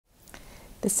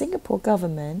The Singapore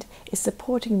government is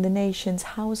supporting the nation's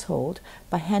household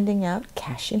by handing out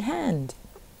cash in hand.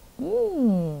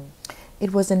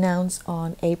 It was announced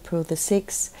on April the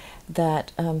 6th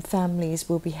that families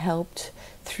will be helped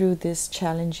through this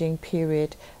challenging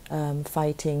period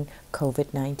fighting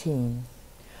COVID-19.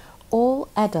 All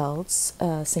adults,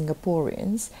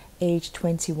 Singaporeans aged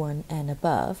 21 and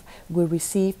above, will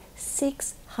receive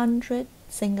 600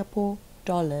 Singapore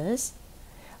dollars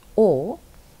or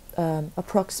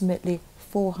approximately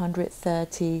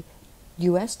 430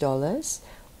 US dollars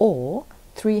or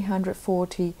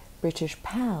 340 British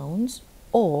pounds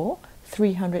or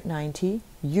 390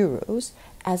 euros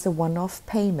as a one-off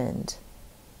payment.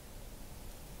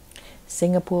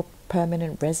 Singapore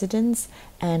permanent residents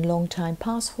and long-time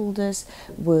pass holders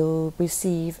will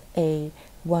receive a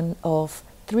one-off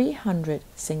 300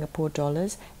 Singapore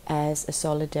dollars as a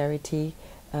solidarity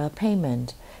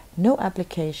payment. No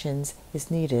applications is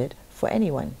needed for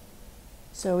anyone.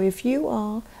 So if you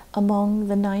are among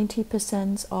the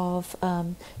 90% of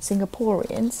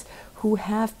Singaporeans who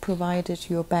have provided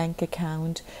your bank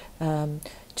account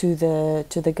to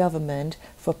the government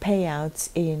for payouts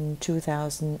in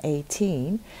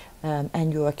 2018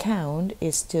 and your account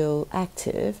is still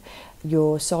active,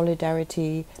 your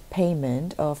solidarity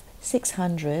payment of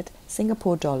 600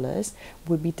 Singapore dollars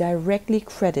will be directly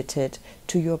credited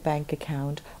to your bank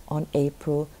account on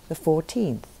April the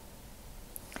 14th.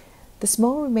 The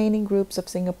small remaining groups of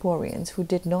Singaporeans who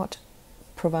did not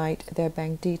provide their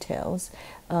bank details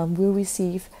will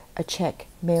receive a check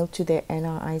mailed to their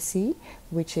NRIC,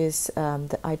 which is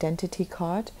the identity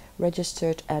card,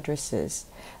 registered addresses.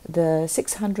 The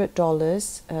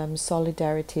 $600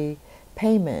 solidarity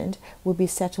payment will be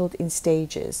settled in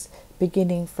stages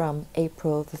beginning from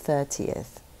April the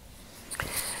 30th.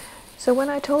 So when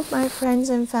I told my friends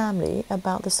and family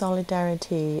about the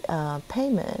solidarity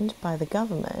payment by the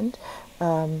government,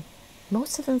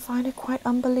 most of them find it quite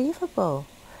unbelievable.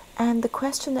 And the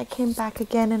question that came back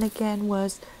again and again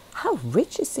was, how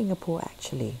rich is Singapore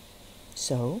actually?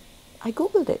 So I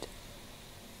Googled it.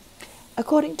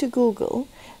 According to Google,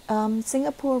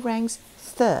 Singapore ranks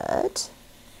third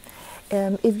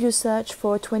if you search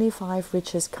for 25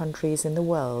 richest countries in the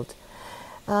world.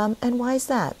 And why is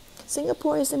that?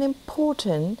 Singapore is an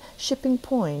important shipping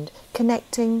point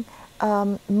connecting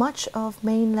much of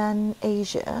mainland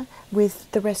Asia with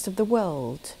the rest of the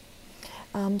world.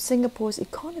 Singapore's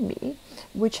economy,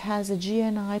 which has a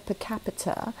GNI per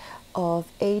capita of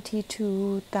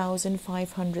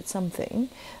 82,500 something,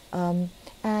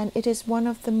 and it is one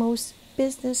of the most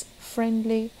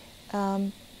business-friendly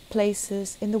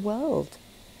places in the world.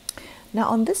 Now,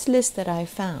 on this list that I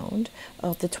found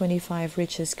of the 25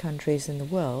 richest countries in the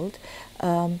world,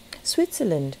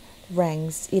 Switzerland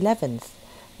ranks 11th,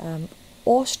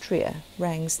 Austria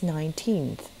ranks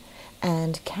 19th,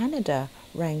 and Canada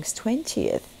ranks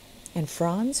 20th, and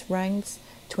France ranks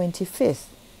 25th.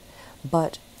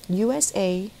 But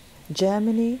USA,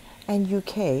 Germany, and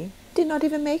UK did not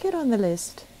even make it on the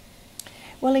list.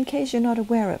 Well, in case you're not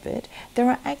aware of it, there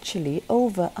are actually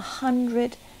over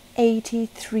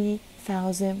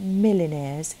 183,000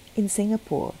 millionaires in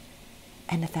Singapore,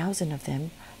 and 1,000 of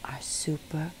them are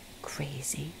super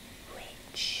crazy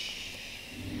rich.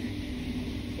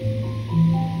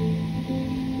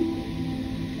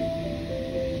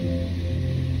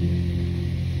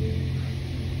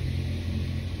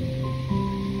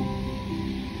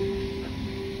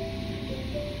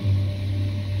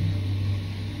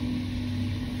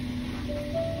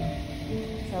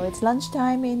 So it's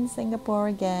lunchtime in Singapore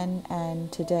again,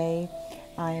 and today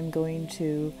I am going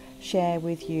to share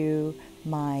with you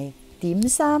my dim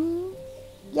sum.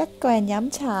 一個人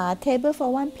飲茶, table for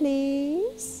one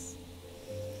please.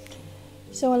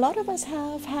 So a lot of us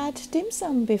have had dim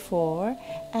sum before,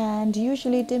 and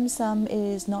usually dim sum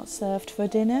is not served for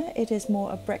dinner. It is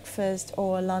more a breakfast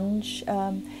or lunch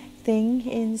thing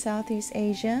in Southeast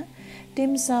Asia.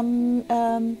 Dim sum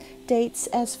dates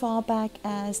as far back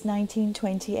as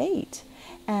 1928,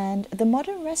 and the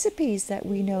modern recipes that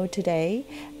we know today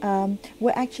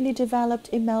were actually developed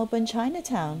in Melbourne,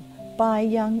 Chinatown by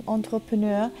young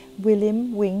entrepreneur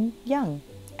William Wing Young.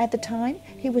 At the time,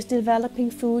 he was developing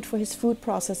food for his food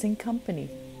processing company.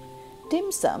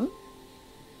 Dim sum,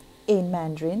 in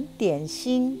Mandarin, 点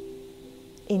心,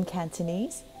 in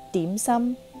Cantonese, dim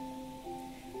sum,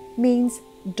 means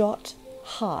dot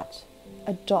heart,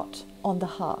 a dot on the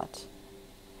heart.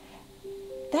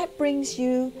 That brings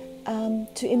you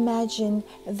to imagine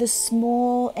the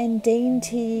small and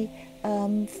dainty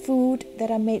food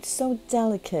that are made so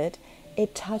delicate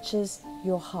it touches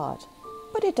your heart,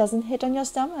 but it doesn't hit on your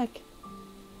stomach.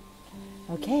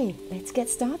 Okay, let's get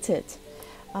started.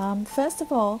 First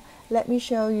of all, let me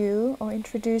show you or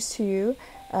introduce to you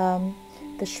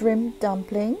the shrimp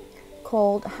dumpling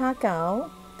called hagao.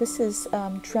 This is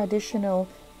traditional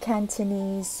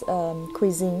Cantonese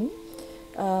cuisine.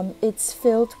 It's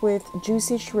filled with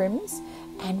juicy shrimps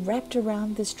and wrapped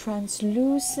around this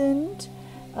translucent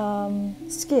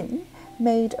skin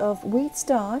made of wheat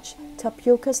starch,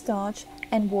 tapioca starch,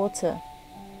 and water.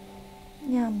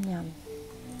 Yum, yum.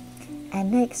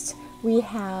 And next we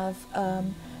have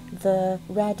the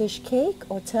radish cake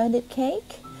or turnip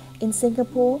cake. In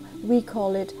Singapore, we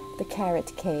call it the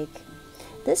carrot cake.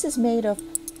 This is made of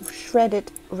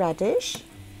shredded radish.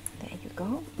 There you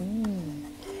go.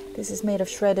 This is made of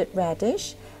shredded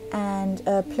radish and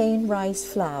plain rice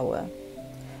flour.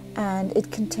 And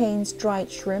it contains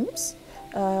dried shrimps,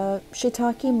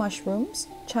 shiitake mushrooms,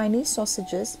 Chinese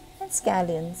sausages, and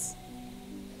scallions.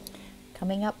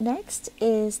 Coming up next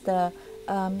is the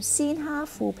Xinha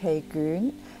Fu Pei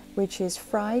Gun, which is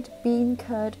fried bean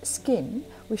curd skin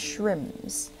with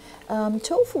shrimps.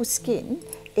 Tofu skin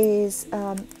is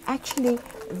actually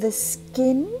the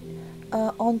skin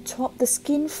on top, the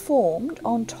skin formed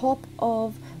on top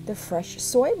of the fresh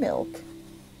soy milk.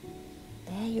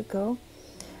 There you go.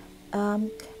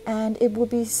 And it will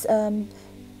be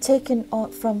taken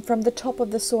from the top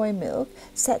of the soy milk,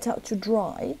 set out to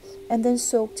dry, and then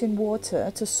soaked in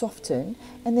water to soften,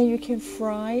 and then you can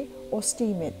fry or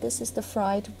steam it. This is the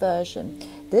fried version.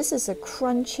 This is a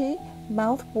crunchy,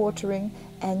 mouth-watering,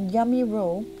 and yummy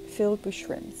roll filled with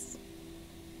shrimps.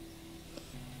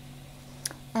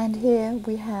 And here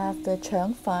we have the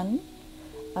cheng fan.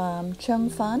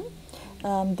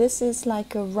 This is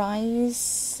like a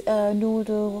rice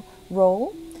noodle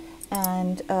roll,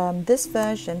 and this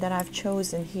version that I've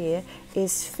chosen here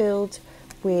is filled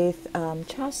with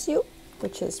char siu,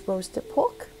 which is roasted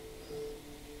pork.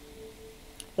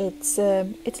 It's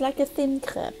like a thin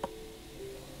crepe.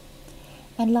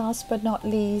 And last but not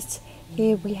least,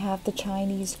 here we have the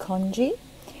Chinese congee,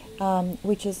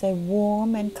 which is a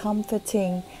warm and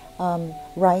comforting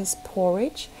rice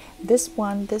porridge. This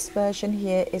version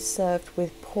here is served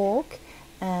with pork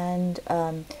and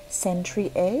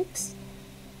century eggs.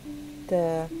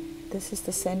 This is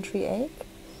the century egg.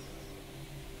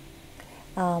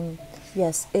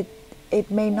 Yes,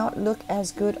 it may not look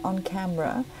as good on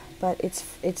camera, but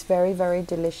it's very, very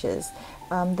delicious.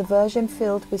 The version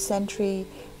filled with century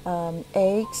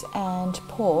eggs and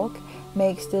pork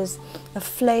makes this a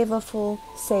flavorful,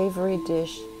 savory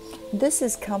dish. This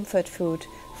is comfort food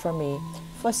for me.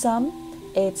 For some,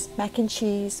 it's mac and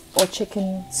cheese or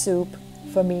chicken soup.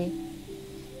 For me,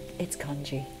 it's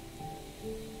congee.